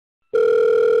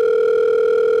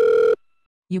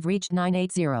You've reached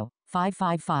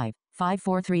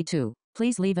 980-555-5432.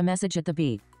 Please leave a message at the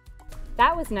beep.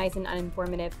 That was nice and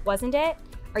uninformative, wasn't it?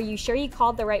 Are you sure you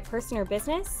called the right person or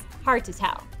business? Hard to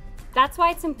tell. That's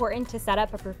why it's important to set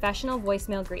up a professional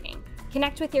voicemail greeting.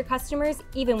 Connect with your customers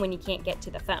even when you can't get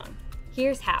to the phone.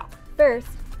 Here's how. First,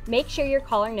 make sure your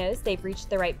caller knows they've reached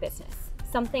the right business.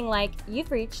 Something like,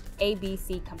 "You've reached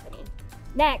ABC Company."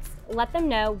 Next, let them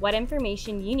know what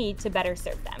information you need to better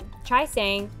serve them. Try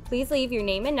saying, "Please leave your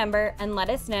name and number and let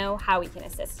us know how we can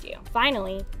assist you."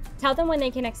 Finally, tell them when they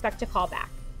can expect a call back.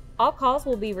 All calls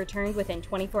will be returned within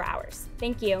 24 hours.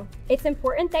 Thank you. It's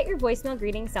important that your voicemail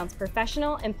greeting sounds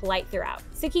professional and polite throughout,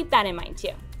 so keep that in mind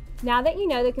too. Now that you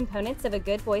know the components of a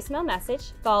good voicemail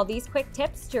message, follow these quick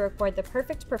tips to record the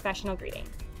perfect professional greeting.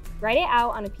 Write it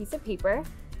out on a piece of paper,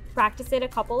 practice it a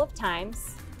couple of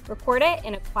times, record it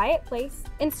in a quiet place,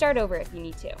 and start over if you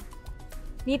need to.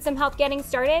 Need some help getting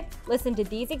started? Listen to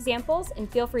these examples and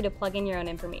feel free to plug in your own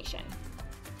information.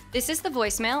 This is the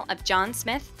voicemail of John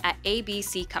Smith at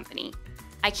ABC Company.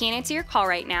 I can't answer your call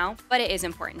right now, but it is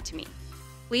important to me.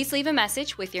 Please leave a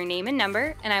message with your name and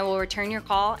number, and I will return your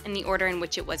call in the order in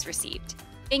which it was received.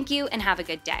 Thank you and have a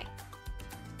good day.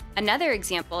 Another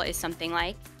example is something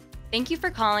like, "Thank you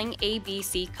for calling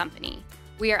ABC Company.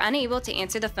 We are unable to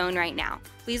answer the phone right now.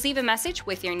 Please leave a message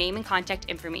with your name and contact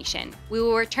information. We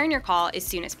will return your call as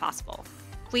soon as possible.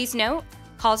 Please note,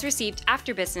 calls received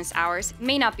after business hours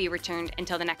may not be returned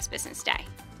until the next business day."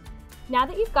 Now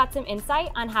that you've got some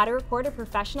insight on how to record a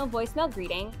professional voicemail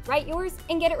greeting, write yours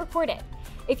and get it recorded.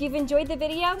 If you've enjoyed the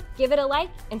video, give it a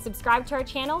like and subscribe to our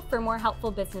channel for more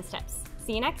helpful business tips.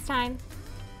 See you next time.